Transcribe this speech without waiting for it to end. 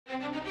Woo!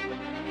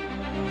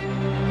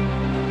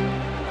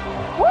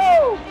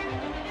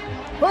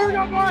 Here we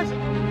go, boys.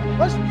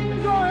 Let's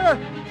go here.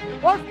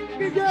 One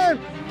game.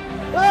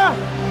 Ah!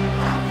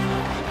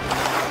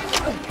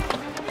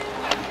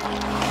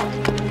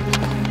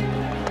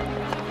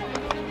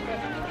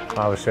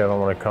 Obviously, I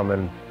don't want to come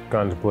in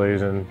guns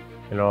blazing.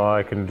 You know,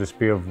 I can just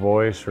be a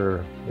voice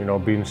or, you know,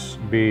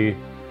 be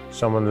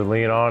someone to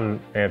lean on and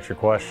answer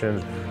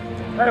questions.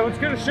 Hey, let's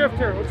get a shift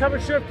here. Let's have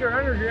a shift here.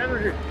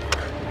 Energy.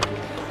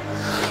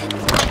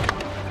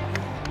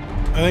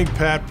 I think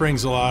Pat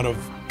brings a lot of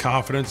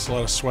confidence, a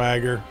lot of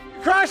swagger.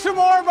 Cry some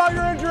more about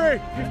your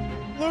injury, you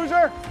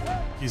loser.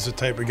 He's the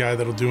type of guy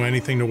that'll do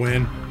anything to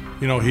win.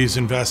 You know, he's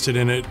invested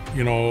in it,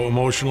 you know,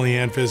 emotionally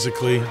and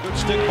physically. Good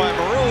stick by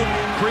Maroon,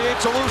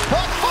 creates a loose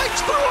puck,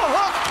 fights through a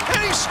hook,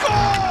 and he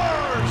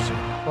scores!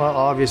 Well,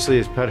 obviously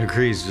his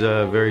pedigree's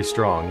very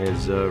strong.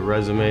 His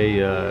resume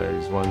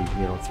has won,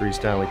 3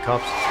 Stanley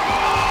Cups.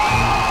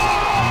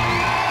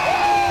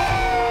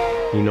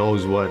 He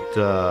knows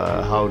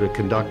how to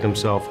conduct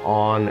himself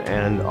on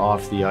and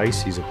off the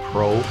ice. He's a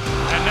pro.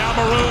 And now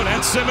Maroon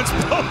and Simmons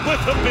both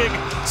with a big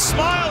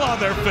smile on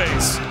their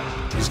face.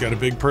 He's got a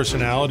big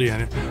personality,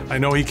 and I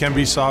know he can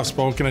be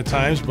soft-spoken at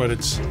times, but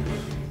it's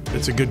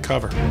a good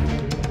cover.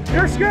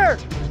 You're scared.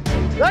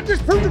 That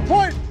just proved the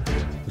point.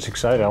 It's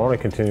exciting. I want to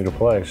continue to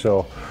play,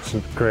 so it's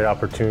a great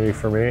opportunity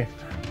for me.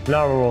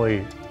 Not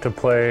only to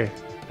play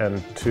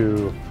and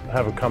to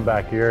have a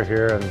comeback year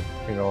here and,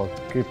 you know,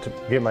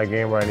 get my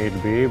game where I need to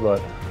be,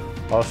 but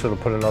also to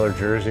put another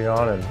jersey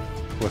on and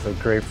with a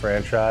great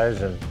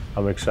franchise, and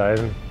I'm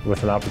excited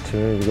with an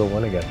opportunity to go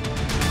win again.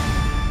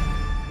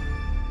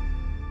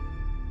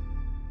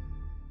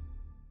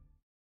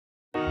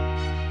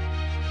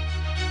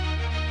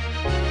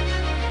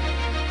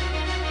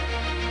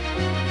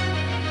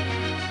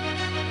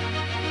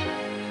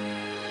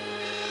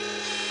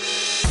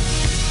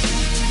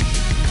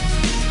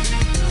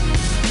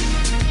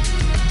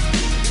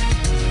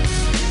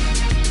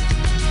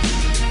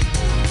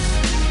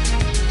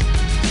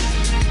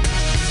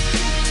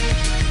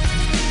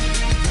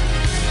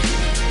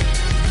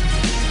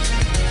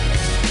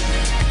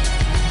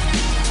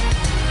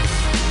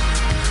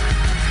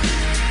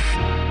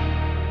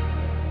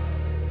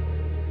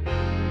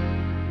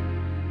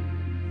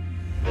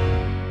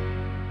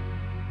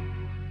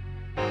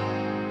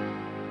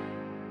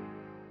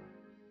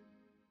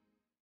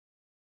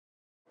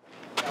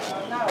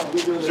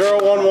 Zero,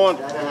 1-1.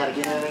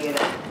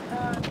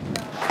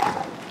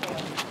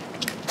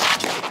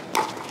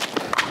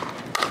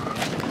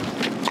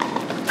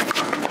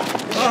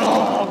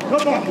 Oh,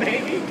 come on,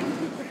 baby.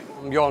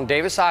 You're on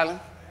Davis Island,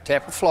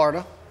 Tampa,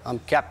 Florida. I'm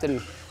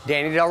Captain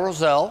Danny Del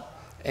Roselle,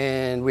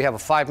 and we have a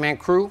 5-man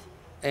crew.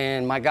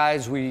 And my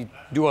guys, we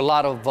do a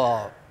lot of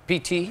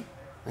PT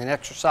and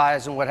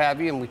exercise and what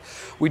have you, and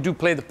we do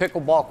play the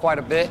pickleball quite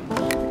a bit.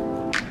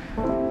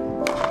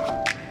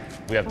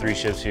 We have 3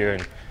 shifts here,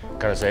 and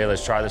kind of say, hey,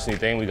 let's try this new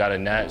thing. We got a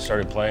net,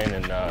 started playing,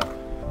 and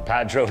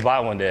Pat drove by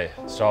one day,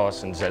 saw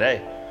us, and said,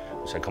 hey.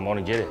 I said, come on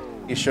and get it.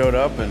 He showed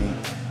up, and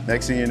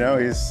next thing you know,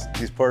 he's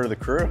part of the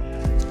crew.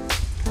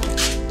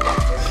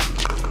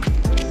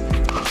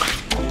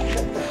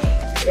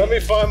 Let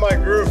me find my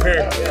groove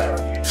here.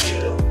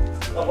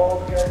 Of all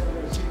the guys we're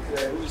going to see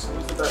today, who's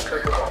the best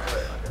pickleball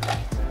player?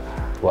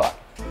 Well,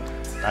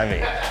 I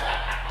mean,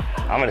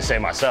 I'm going to say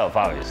myself,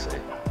 obviously.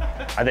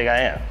 I think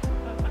I am.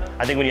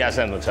 I think when you ask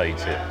them, they'll tell you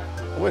too.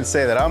 I wouldn't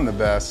say that I'm the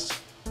best,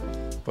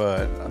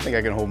 but I think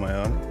I can hold my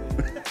own.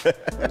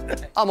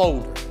 I'm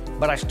older,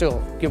 but I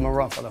still give them a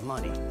run for their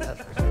money.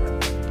 That's for sure.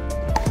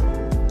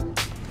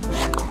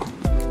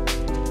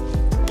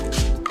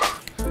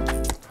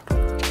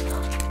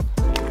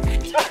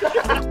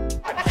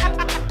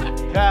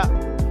 Pat,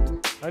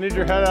 I need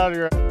your head out of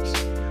your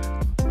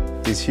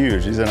ass. He's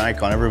huge. He's an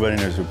icon. Everybody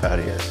knows who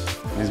Patty is.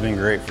 He's been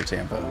great for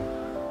Tampa.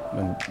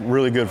 Been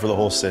really good for the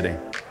whole city.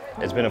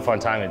 It's been a fun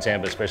time in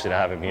Tampa, especially to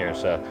have him here,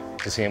 so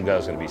to see him go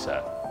is going to be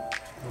sad.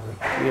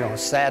 You know,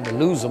 it's sad to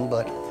lose him,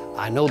 but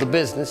I know the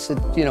business.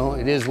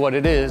 It is what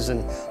it is,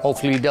 and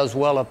hopefully he does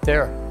well up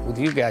there with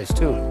you guys,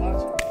 too.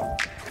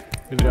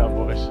 Good job,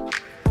 boys.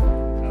 That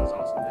was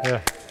awesome. Yeah,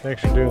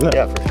 thanks for doing that.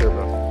 Yeah, for sure,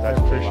 bro. I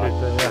appreciate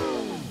that, yeah.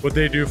 What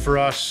they do for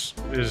us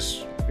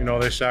is,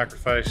 they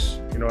sacrifice,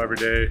 every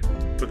day,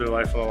 put their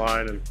life on the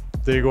line, and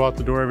they go out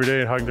the door every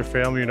day and hug their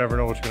family. You never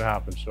know what's going to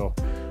happen. So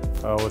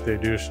what they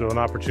do. So an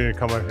opportunity to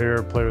come out here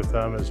and play with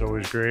them is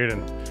always great,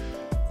 and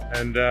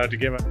to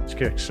get my ass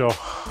kicked. So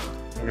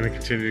I'm going to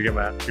continue to get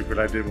my ass kicked, but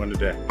I did win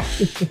today.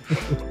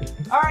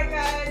 All right,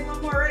 guys,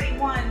 one more. Ready?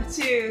 1,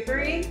 2,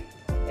 3.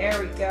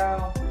 There we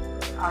go.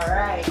 All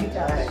right, good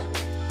job.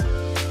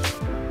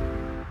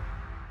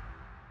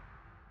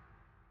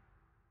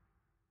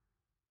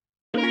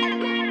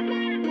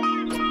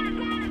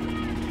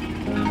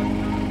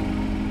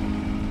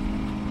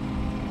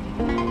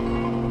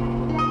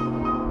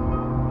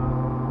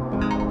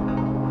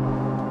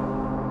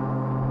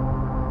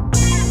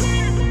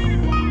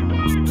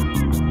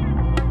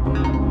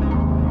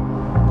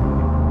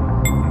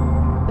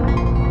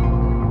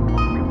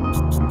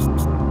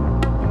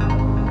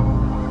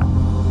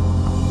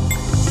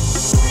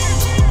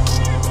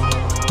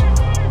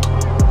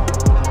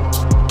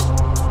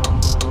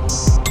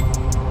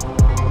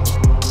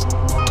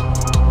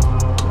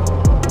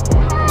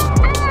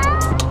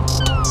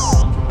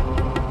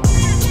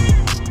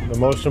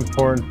 most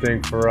important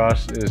thing for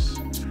us is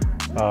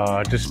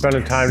just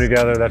spending time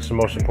together. That's the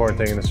most important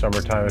thing in the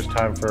summertime. It's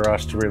time for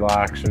us to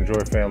relax,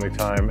 enjoy family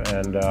time,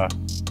 and a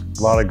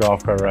lot of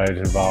golf cart rides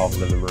involved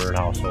in the Maroon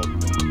household.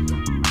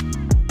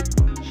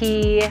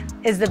 He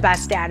is the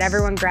best dad.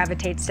 Everyone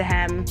gravitates to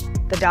him,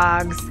 the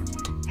dogs,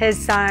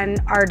 his son,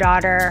 our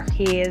daughter.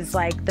 He is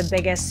like the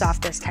biggest,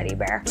 softest teddy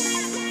bear.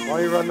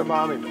 Why you run to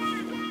mommy?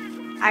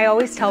 I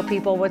always tell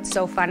people what's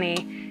so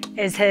funny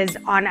is his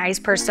on-ice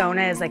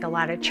persona is like a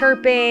lot of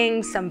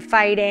chirping, some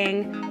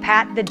fighting.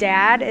 Pat, the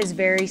dad, is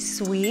very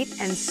sweet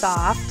and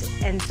soft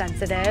and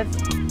sensitive.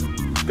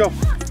 Go,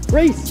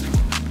 race!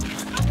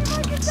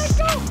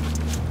 Go!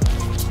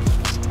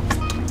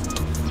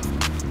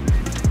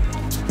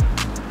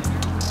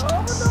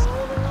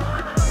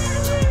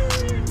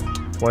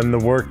 When the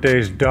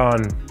workday's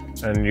done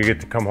and you get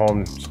to come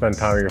home, spend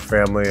time with your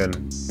family,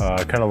 and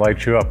kind of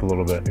lights you up a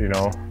little bit, you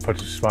know?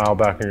 Puts a smile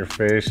back on your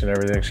face, and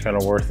everything's kind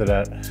of worth it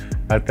at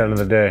the end of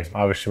the day.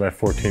 Obviously, my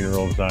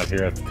 14-year-old's not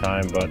here at the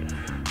time, but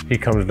he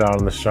comes down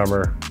in the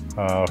summer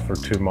for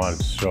 2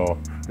 months, so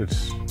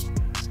it's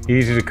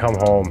easy to come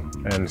home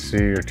and see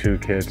your 2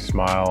 kids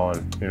smile,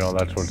 and you know,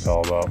 that's what it's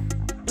all about.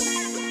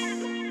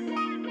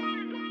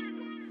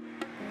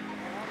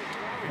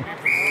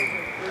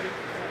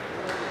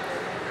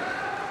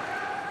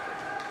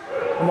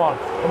 Come on,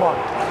 come on.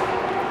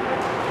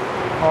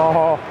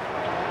 Oh.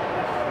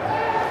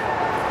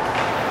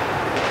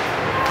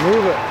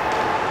 Move it.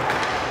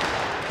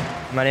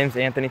 My name's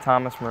Anthony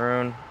Thomas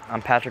Maroon.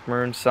 I'm Patrick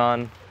Maroon's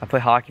son. I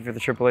play hockey for the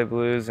AAA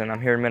Blues, and I'm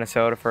here in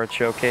Minnesota for a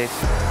showcase.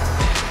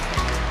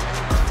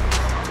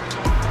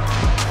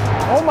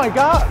 Oh my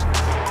God!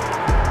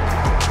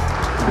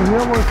 Did you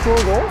not want to score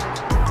a goal?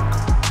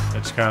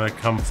 It's kind of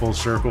come full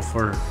circle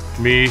for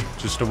me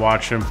just to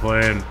watch him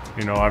play, and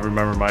you know, I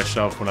remember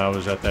myself when I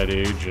was at that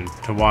age, and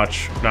to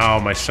watch now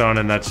my son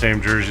in that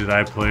same jersey that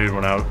I played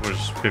when I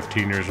was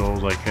 15 years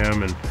old like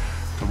him, and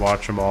to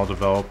watch them all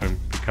develop and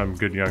become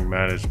good young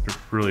men is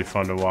really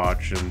fun to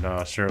watch, and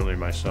certainly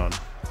my son.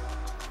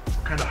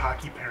 What kind of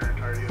hockey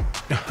parent are you?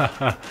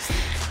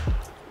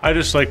 I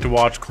just like to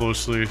watch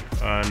closely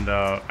and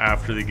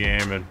after the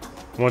game, and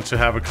once I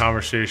have a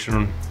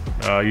conversation,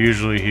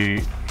 usually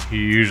he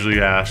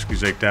usually asks,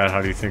 he's like, "Dad,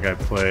 how do you think I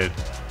played?"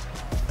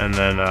 And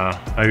then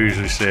I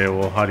usually say,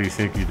 "Well, how do you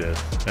think you did?"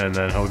 And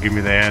then he'll give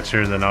me the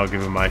answer, and then I'll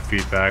give him my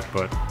feedback.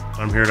 But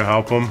I'm here to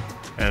help him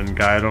and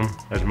guide him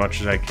as much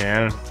as I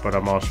can, but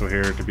I'm also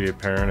here to be a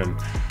parent and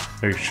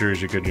make sure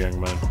he's a good young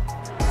man.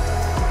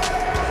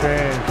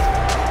 Change.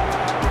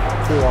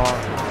 Too long.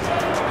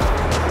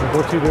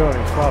 What's he doing?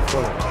 He's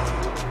flat-footed.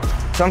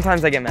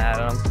 Sometimes I get mad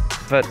at him,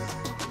 but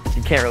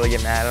you can't really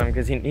get mad at him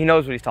because he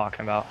knows what he's talking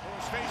about.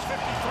 Face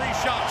 53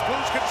 shots,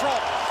 Blues control.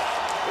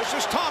 This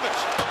is Thomas.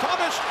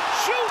 Thomas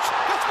shoots.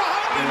 It's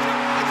behind the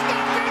net. It's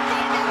knocked in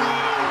by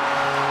Maroon.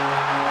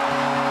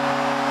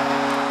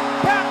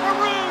 Pat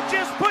Maroon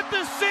just put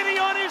the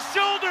city on his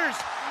shoulders,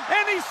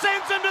 and he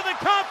sends them to the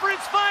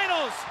conference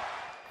finals.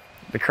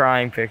 The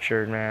crying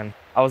picture, man.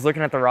 I was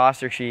looking at the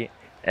roster sheet,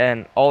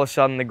 and all of a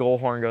sudden the goal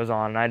horn goes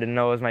on, and I didn't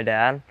know it was my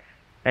dad.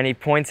 And he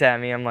points at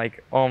me, I'm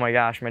like, oh my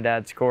gosh, my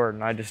dad scored,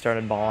 and I just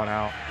started bawling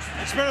out.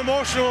 It's been an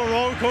emotional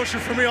roller coaster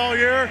for me all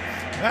year,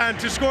 and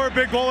to score a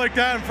big goal like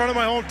that in front of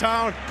my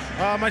hometown.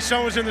 My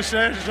son was in the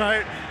stands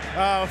tonight,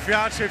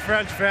 fiance,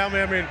 friends, family.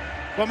 I mean,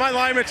 but my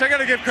linemen, I got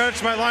to give credit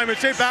to my linemen.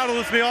 They battled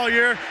with me all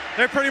year.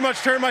 They pretty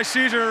much turned my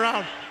season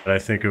around. I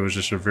think it was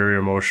just a very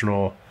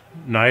emotional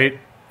night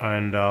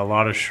and a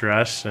lot of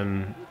stress,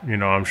 and you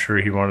know, I'm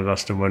sure he wanted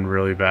us to win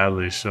really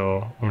badly.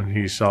 So when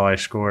he saw I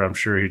scored, I'm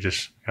sure he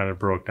just kind of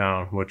broke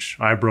down, which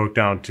I broke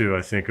down too.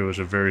 I think it was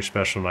a very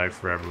special night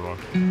for everyone.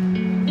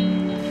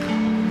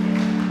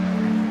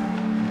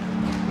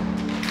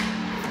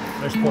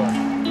 Nice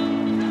play.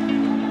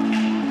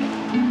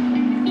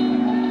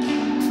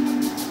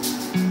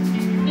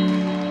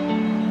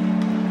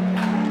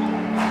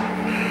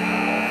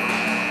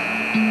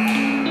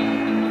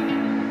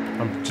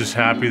 Just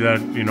happy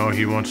that, you know,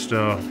 he wants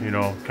to, you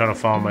know, kind of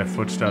follow my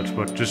footsteps,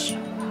 but just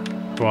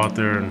go out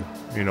there and,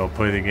 you know,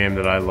 play the game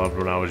that I loved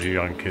when I was a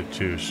young kid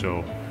too.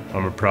 So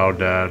I'm a proud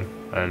dad,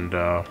 and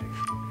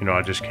you know,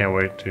 I just can't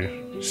wait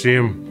to see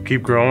him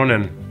keep growing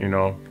and, you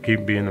know,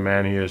 keep being the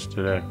man he is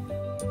today.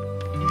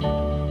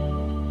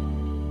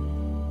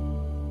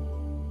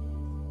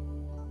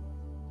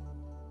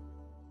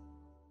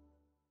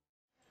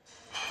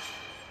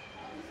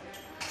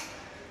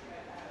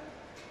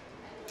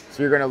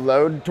 So you're gonna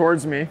load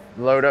towards me,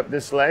 load up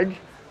this leg,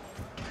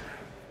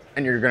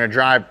 and you're gonna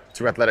drive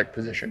to athletic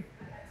position.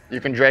 You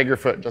can drag your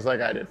foot just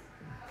like I did.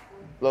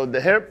 Load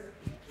the hip,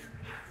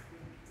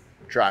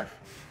 drive.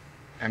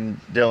 I'm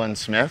Dylan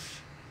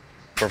Smith,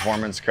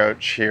 performance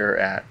coach here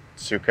at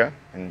Suka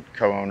and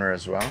co-owner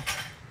as well.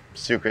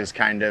 Suka is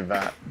kind of,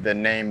 the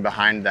name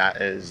behind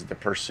that is the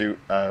pursuit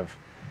of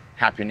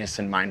happiness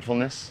and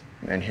mindfulness.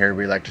 And here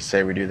we like to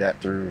say we do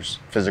that through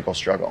physical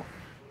struggle.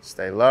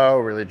 Stay low,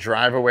 really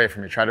drive away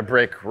from you. Try to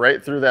break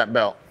right through that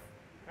belt.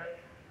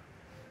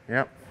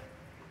 Yep.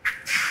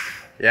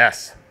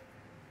 Yes.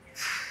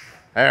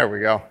 There we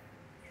go.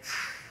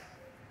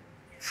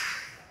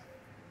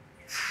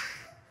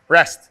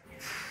 Rest.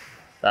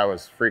 That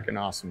was freaking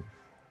awesome.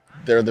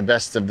 They're the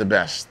best of the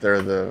best.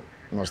 They're the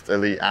most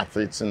elite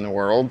athletes in the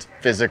world,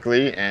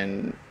 physically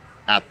and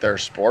at their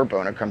sport. But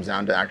when it comes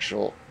down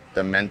to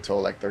the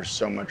mental, like there's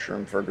so much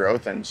room for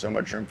growth and so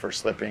much room for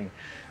slipping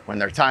when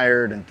they're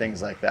tired and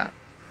things like that.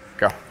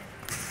 Go.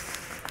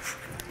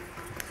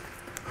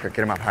 Here,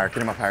 get him up higher,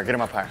 get him up higher, get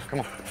him up higher. Come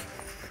on.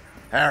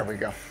 There we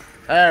go.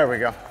 There we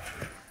go.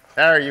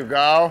 There you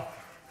go.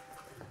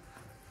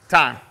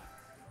 Time.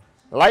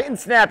 Light and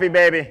snappy,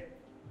 baby.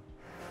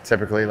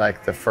 Typically,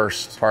 like the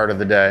first part of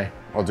the day,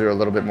 I'll do a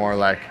little bit more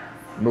like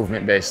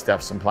movement-based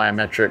stuff, some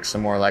plyometrics,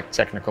 some more like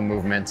technical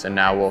movements, and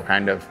now we'll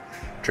kind of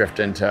drift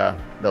into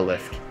the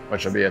lift,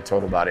 which will be a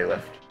total body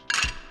lift.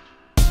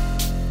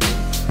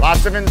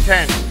 Lots of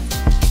intent.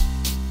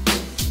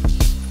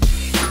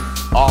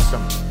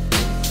 Awesome.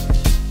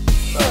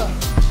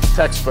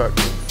 Textbook.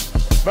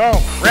 Boom,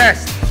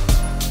 rest.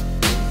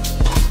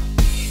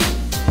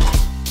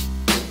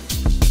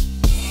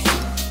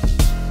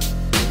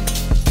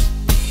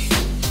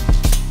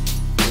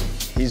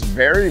 He's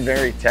very,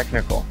 very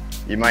technical.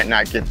 You might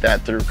not get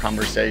that through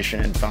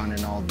conversation and fun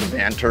and all the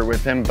banter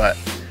with him, but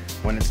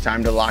when it's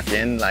time to lock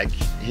in, like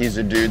he's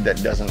a dude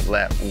that doesn't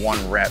let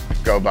one rep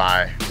go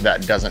by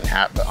that doesn't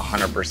have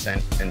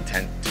 100%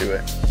 intent to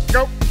it.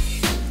 Go.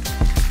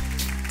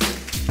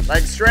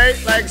 Legs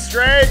straight, legs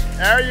straight.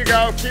 There you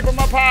go. Keep them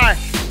up high.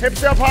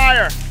 Hips up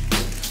higher.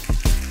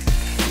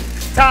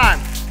 Time.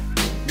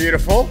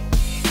 Beautiful.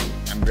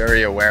 I'm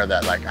very aware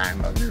that like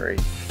I'm a very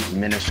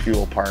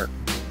minuscule part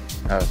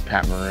of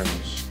Pat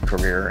Maroon's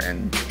career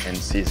and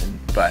season,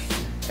 but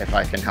if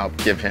I can help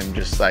give him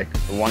just like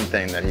the one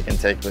thing that he can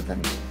take with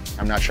him,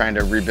 I'm not trying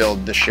to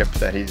rebuild the ship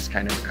that he's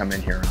kind of come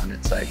in here on.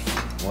 It's like,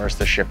 where's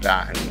the ship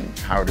at and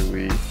how do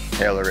we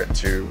tailor it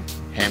to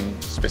him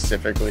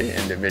specifically,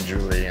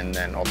 individually, and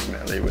then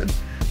ultimately with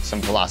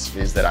some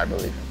philosophies that I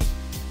believe in.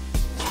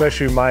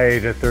 Especially my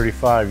age at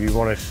 35, you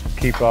want to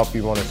keep up,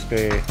 you want to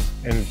stay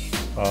in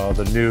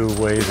the new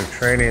ways of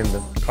training, the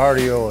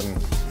cardio and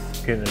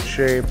getting in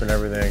shape and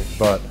everything.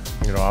 But,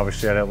 you know,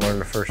 obviously I didn't learn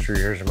the first 3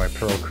 years of my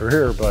pro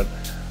career, but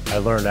I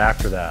learned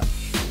after that.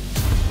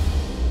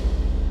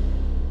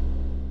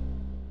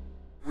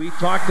 We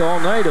talked all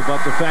night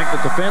about the fact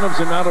that the Phantoms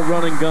are not a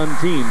run and gun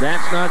team.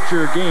 That's not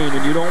your game,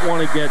 and you don't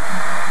want to get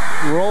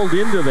rolled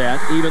into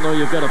that, even though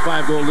you've got a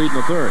 5-goal lead in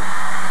the third.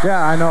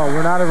 Yeah, I know.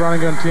 We're not a run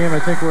and gun team. I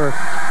think we're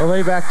a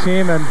laid-back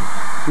team, and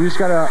we just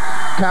got to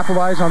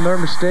capitalize on their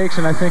mistakes,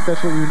 and I think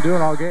that's what we've been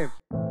doing all game.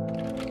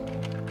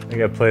 I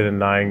think I played in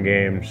 9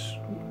 games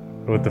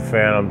with the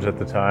Phantoms at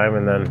the time,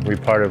 and then we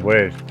parted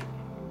ways.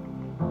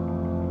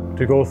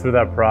 To go through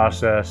that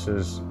process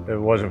it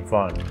wasn't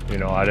fun. You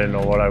know, I didn't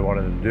know what I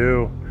wanted to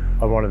do.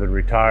 I wanted to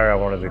retire, I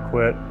wanted to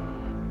quit.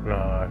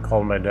 I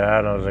called my dad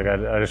and I was like,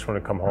 I just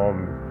want to come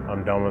home.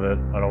 I'm done with it.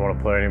 I don't want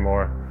to play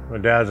anymore. My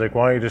dad's like,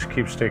 why don't you just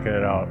keep sticking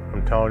it out?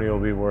 I'm telling you, it'll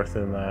be worth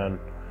it in the end.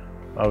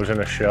 I was in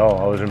a shell.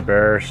 I was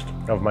embarrassed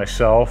of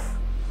myself,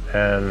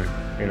 and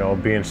you know,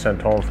 being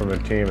sent home from the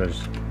team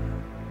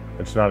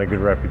it's not a good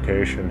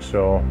reputation.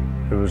 So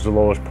it was the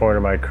lowest point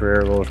of my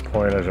career, lowest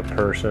point as a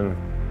person.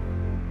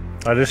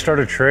 I just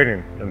started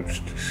training and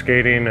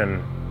skating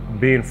and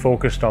being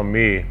focused on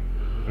me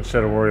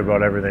instead of worrying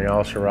about everything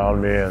else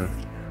around me. And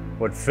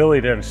what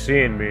Philly didn't see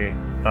in me,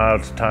 now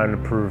it's time to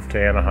prove to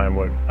Anaheim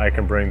what I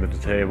can bring to the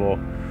table,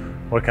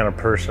 what kind of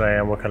person I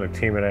am, what kind of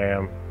teammate I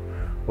am,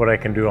 what I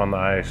can do on the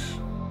ice.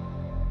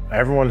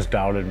 Everyone's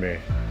doubted me,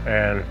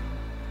 and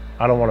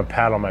I don't want to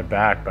pat on my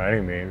back by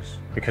any means,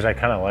 because I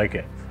kind of like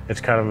it.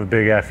 It's kind of a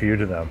big F you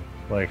to them.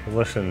 Like,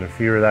 listen, if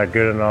you were that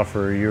good enough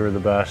or you were the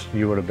best,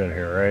 you would have been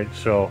here, right?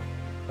 So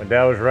my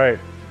dad was right,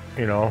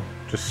 you know,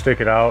 just stick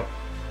it out,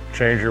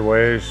 change your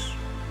ways,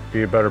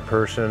 be a better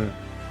person,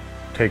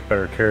 take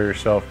better care of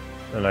yourself.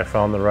 And I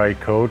found the right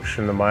coach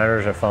in the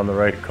minors, I found the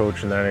right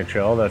coach in the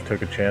NHL that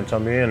took a chance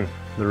on me, and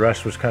the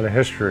rest was kind of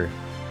history.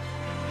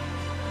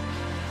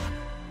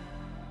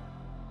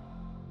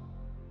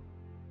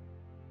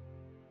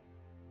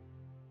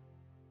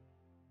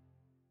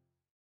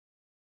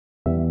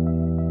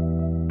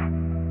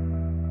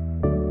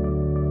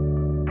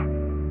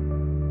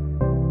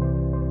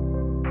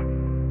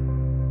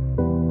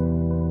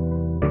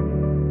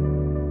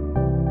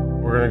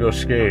 We're gonna go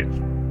skate.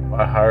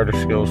 I hired a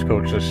skills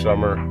coach this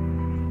summer,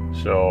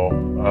 so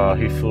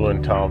he flew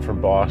in town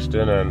from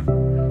Boston, and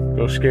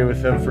go skate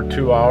with him for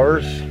 2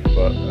 hours.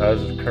 But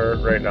as of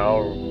current right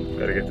now, we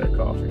gotta get that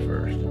coffee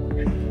first.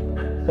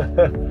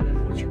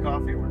 What's your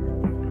coffee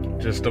order?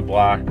 Just a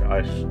black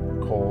ice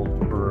cold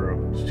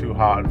brew. It's too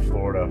hot in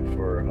Florida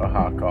for a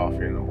hot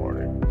coffee in the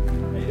morning.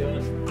 How you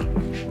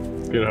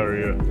doing? Good, how are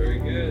you? Very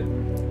good.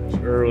 It's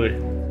early.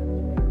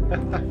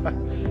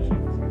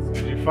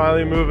 Did you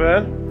finally move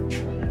in?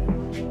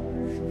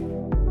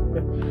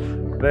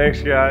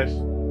 Thanks, guys.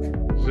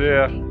 See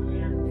ya. Are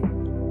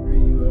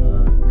you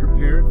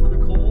prepared for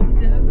the cold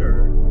again,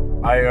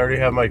 or? I already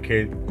have my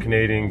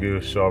Canadian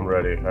Goose, so I'm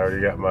ready. I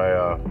already got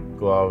my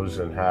gloves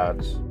and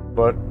hats.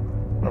 But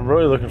I'm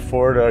really looking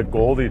forward to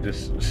Goldie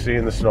just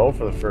seeing the snow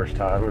for the first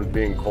time and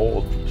being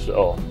cold.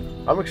 So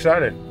I'm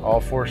excited. All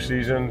 4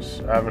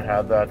 seasons, I haven't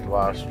had that the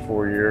last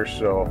 4 years,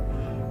 so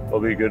it'll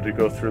be good to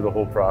go through the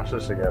whole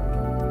process again.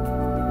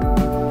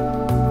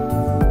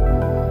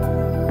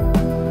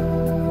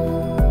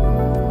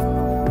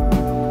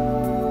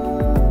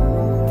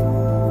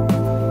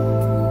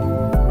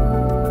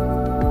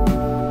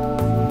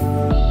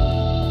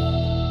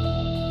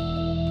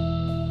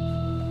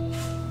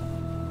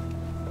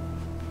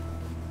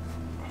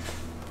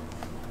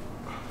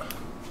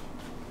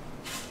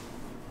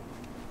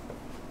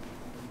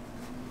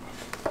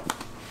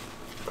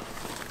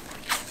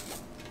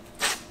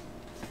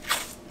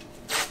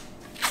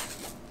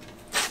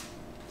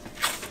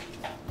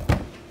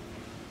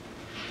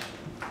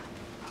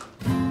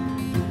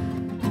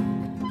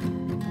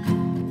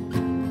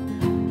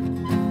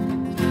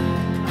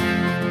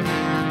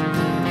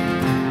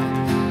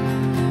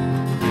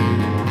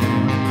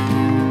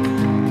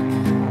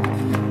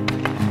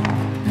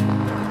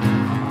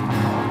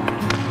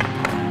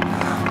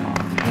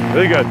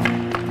 Really good.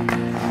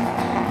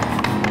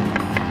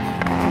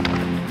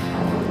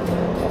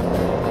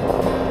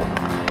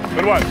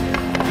 Good one.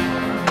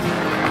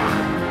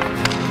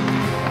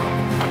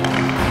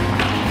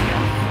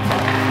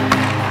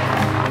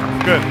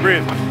 Good,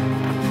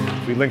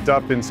 breathe. We linked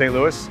up in St.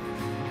 Louis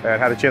and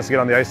had a chance to get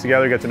on the ice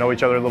together, get to know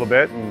each other a little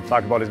bit and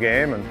talk about his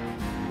game, and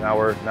now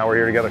we're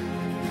here together.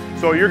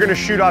 So you're gonna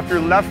shoot off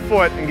your left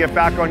foot and get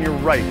back on your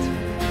right.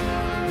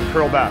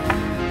 Curl back.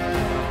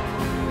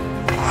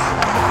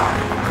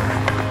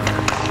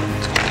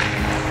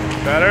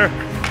 Better?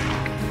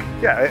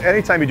 Yeah,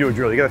 anytime you do a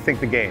drill, you gotta think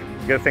the game.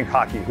 You gotta think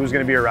hockey, who's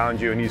gonna be around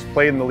you, and he's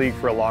played in the league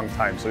for a long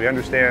time, so he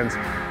understands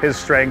his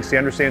strengths, he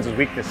understands his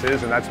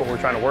weaknesses, and that's what we're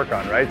trying to work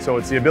on, right? So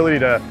it's the ability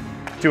to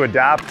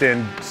adapt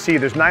and see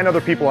there's 9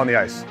 other people on the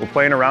ice. We're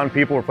playing around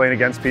people, we're playing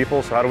against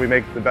people, so how do we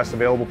make the best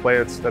available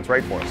play that's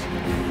right for us?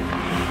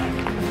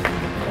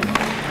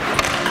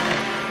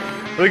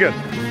 Really good.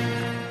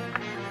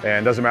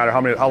 And it doesn't matter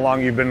how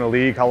long you've been in the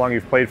league, how long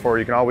you've played for,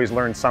 you can always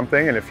learn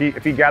something. And if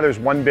he gathers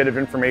one bit of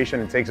information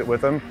and takes it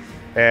with him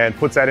and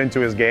puts that into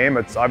his game,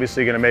 it's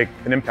obviously going to make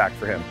an impact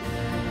for him.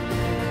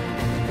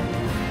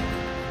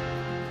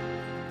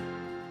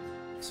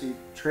 So you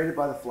traded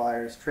by the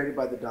Flyers, traded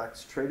by the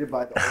Ducks, traded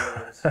by the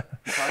Oilers. You're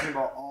talking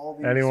about all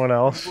these Anyone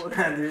else? People,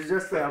 there's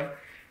just them.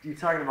 You're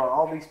talking about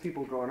all these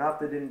people growing up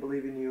that didn't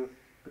believe in you.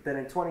 But then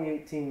in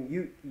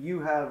 2018, you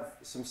have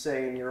some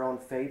say in your own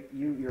fate.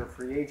 You're a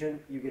free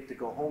agent. You get to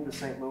go home to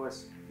St.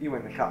 Louis. You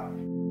win the cup.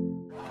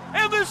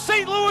 And the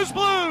St. Louis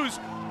Blues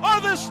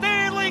are the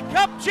Stanley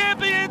Cup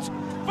champions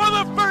for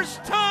the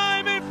first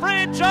time in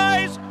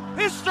franchise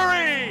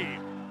history.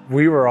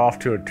 We were off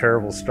to a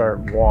terrible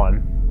start,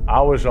 1. I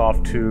was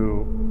off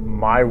to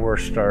my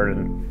worst start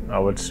in, I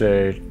would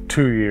say,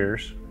 2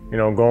 years. You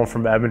know, going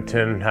from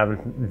Edmonton, having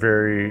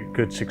very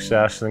good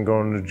success, and then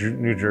going to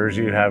New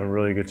Jersey, having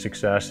really good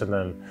success, and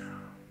then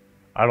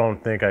I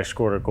don't think I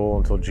scored a goal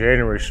until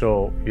January.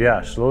 So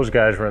yes, those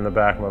guys were in the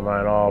back of my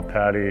mind. Oh,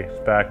 Patty's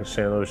back in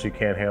St. Louis, he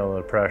can't handle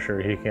the pressure,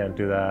 he can't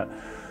do that.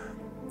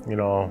 You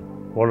know,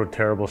 what a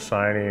terrible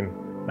signing.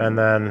 And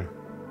then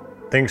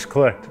things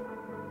clicked.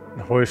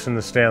 Hoisting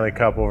the Stanley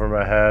Cup over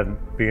my head,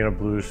 being a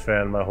Blues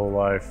fan my whole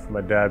life,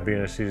 my dad being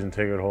a season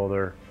ticket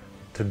holder,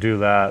 to do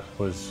that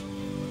was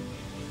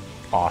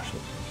awesome.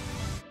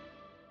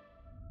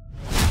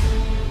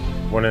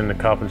 Winning the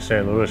Cup in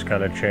St. Louis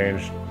kind of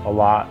changed a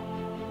lot.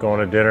 Going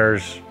to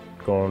dinners,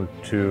 going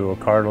to a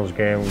Cardinals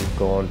game,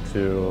 going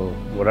to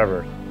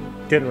whatever.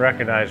 Getting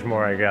recognized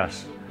more, I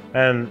guess.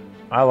 And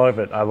I love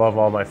it. I love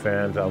all my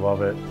fans. I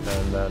love it.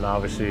 And then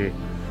obviously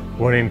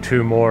winning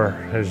 2 more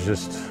is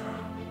just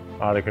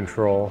out of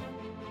control.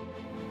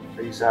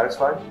 Are you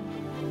satisfied?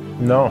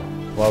 No.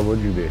 Why would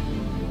you be?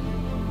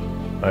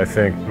 I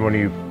think when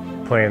you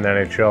play in the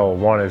NHL,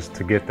 1 is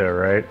to get there,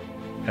 right?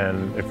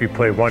 And if you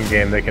play 1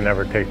 game, they can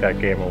never take that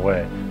game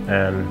away.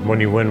 And when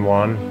you win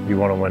 1, you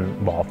want to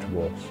win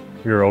multiples.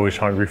 You're always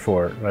hungry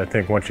for it. And I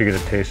think once you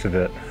get a taste of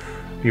it,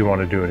 you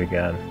want to do it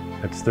again.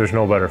 There's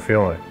no better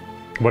feeling.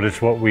 But it's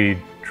what we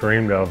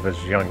dreamed of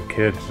as young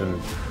kids,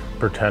 and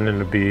pretending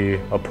to be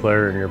a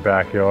player in your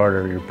backyard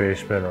or your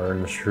basement or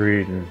in the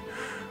street and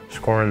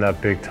scoring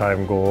that big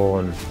time goal.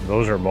 And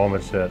those are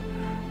moments that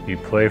you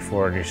play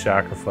for and you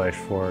sacrifice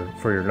for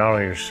your, not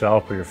only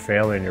yourself, but your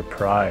family and your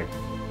pride.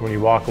 When you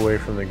walk away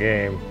from the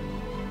game,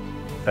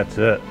 that's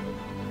it.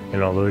 You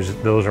know,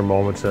 those are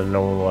moments that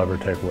no one will ever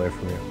take away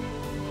from you.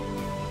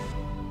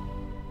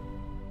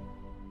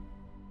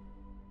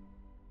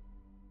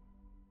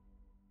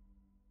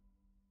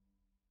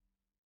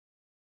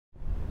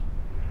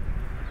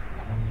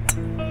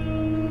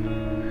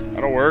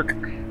 That'll work.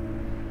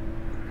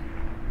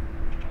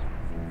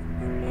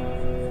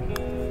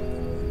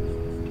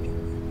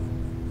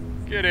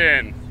 Get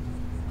in.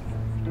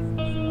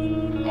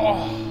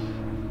 Oh,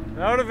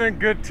 that would have been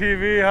good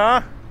TV,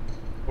 huh?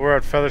 We're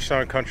at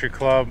Featherstone Country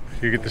Club.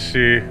 You get to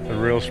see the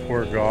real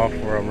sport golf,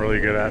 where I'm really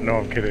good at. No,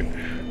 I'm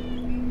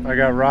kidding. I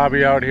got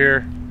Robbie out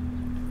here.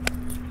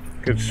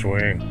 Good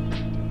swing.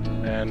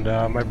 And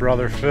my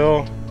brother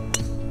Phil.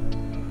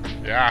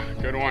 Yeah,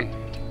 good one.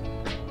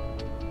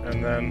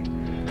 And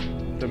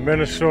then the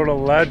Minnesota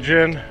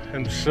legend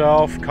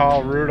himself,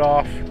 Kyle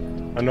Rudolph.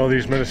 I know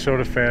these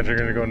Minnesota fans are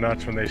gonna go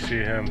nuts when they see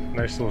him.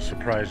 Nice little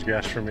surprise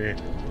guest for me.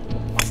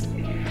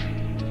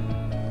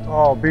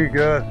 Oh, be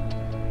good.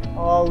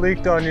 Oh,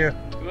 leaked on you.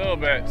 A little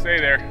bit, stay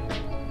there.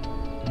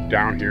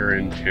 Down here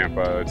in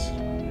Tampa,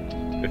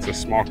 it's a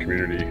small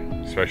community,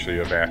 especially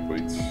of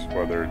athletes,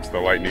 whether it's the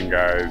Lightning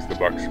guys, the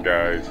Bucks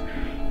guys,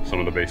 some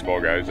of the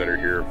baseball guys that are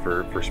here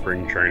for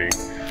spring training.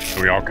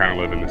 And we all kind of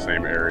live in the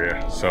same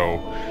area. So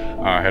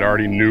I had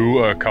already knew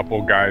a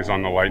couple guys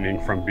on the Lightning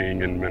from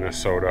being in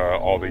Minnesota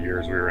all the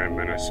years we were in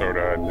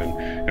Minnesota, and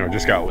then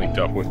just got linked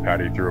up with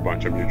Patty through a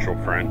bunch of mutual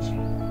friends.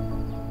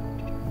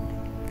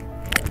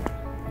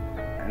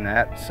 And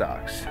that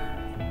sucks.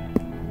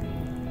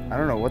 I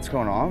don't know what's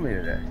going on with me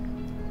today.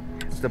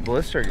 It's the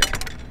blister again.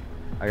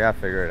 I gotta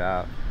figure it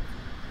out.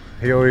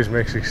 He always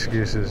makes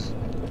excuses.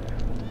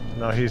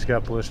 Now he's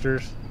got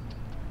blisters.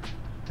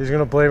 He's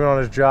gonna blame it on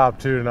his job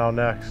too now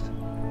next.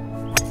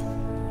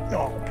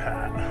 Oh,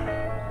 Pat.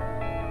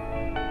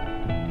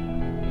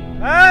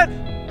 Pat!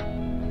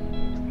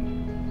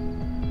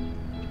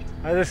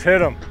 I just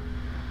hit him.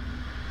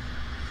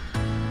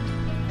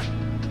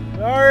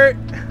 Sorry.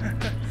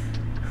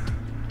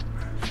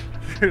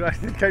 Dude, I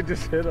think I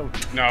just hit him.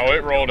 No,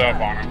 it rolled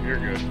up on him. You're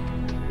good.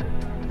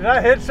 Did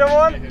I hit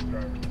someone?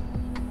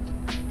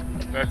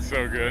 That's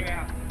so good.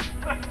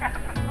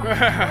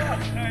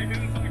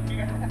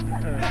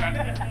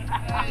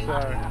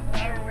 Sorry.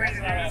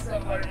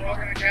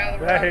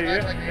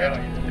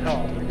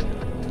 Oh,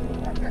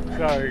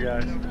 sorry,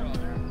 guys.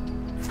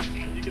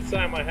 You can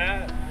sign my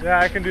hat. Yeah,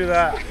 I can do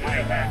that.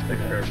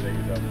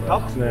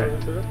 Helps me.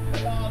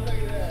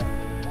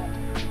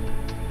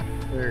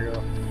 There you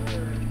go.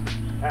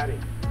 Patty.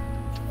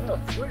 Oh,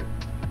 sweet.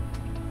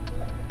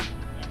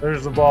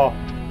 There's the ball.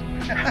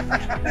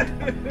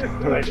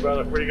 Thanks,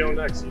 brother. Where you going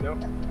next, you know?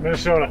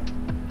 Minnesota.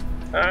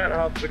 All right,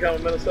 I'll become a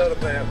Minnesota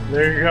fan.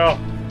 There you go.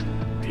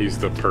 He's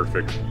the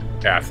perfect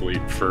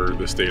athlete for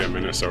the state of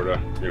Minnesota.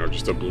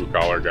 Just a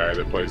blue-collar guy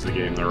that plays the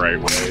game the right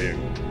way,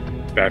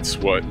 and that's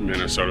what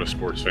Minnesota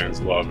sports fans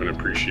love and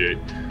appreciate.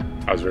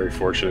 I was very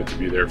fortunate to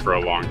be there for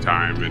a long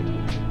time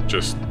and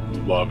just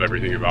love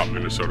everything about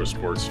Minnesota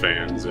sports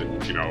fans,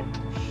 and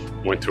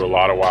went to a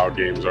lot of Wild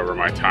games over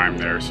my time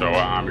there, so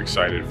I'm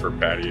excited for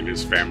Patty and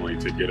his family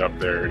to get up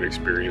there and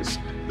experience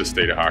the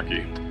state of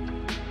hockey.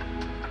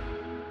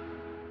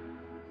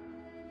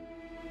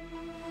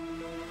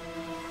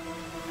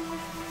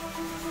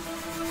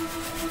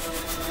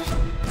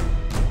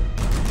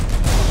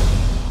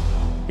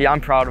 Yeah, I'm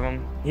proud of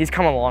him. He's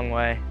come a long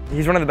way.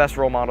 He's one of the best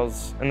role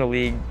models in the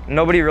league.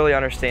 Nobody really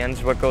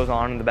understands what goes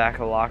on in the back of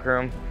the locker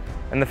room,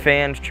 and the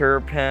fans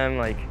chirp him.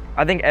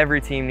 I think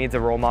every team needs a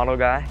role model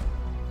guy,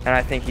 and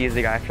I think he's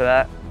the guy for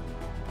that.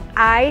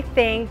 I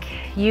think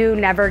you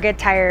never get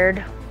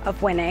tired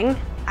of winning.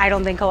 I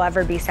don't think he'll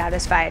ever be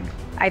satisfied.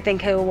 I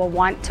think he will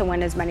want to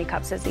win as many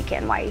cups as he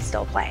can while he's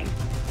still playing.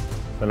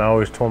 And I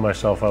always told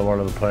myself I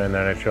wanted to play in the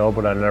NHL,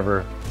 but I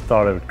never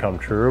thought it would come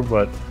true.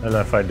 And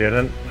if I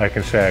didn't, I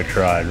can say I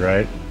tried,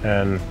 right?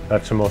 And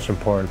that's the most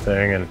important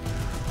thing. And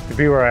to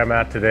be where I'm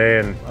at today,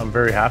 and I'm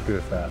very happy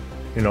with that.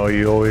 You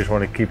always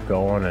want to keep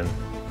going and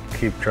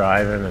keep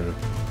driving, and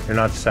you're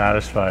not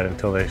satisfied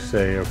until they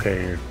say,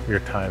 okay, your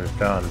time is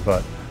done.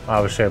 But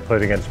obviously I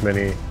played against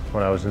many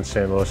when I was in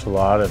St. Louis a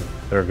lot, and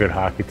they're a good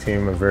hockey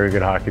team, a very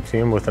good hockey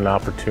team with an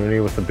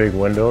opportunity, with a big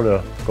window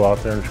to go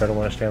out there and try to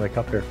win a Stanley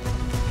Cup here.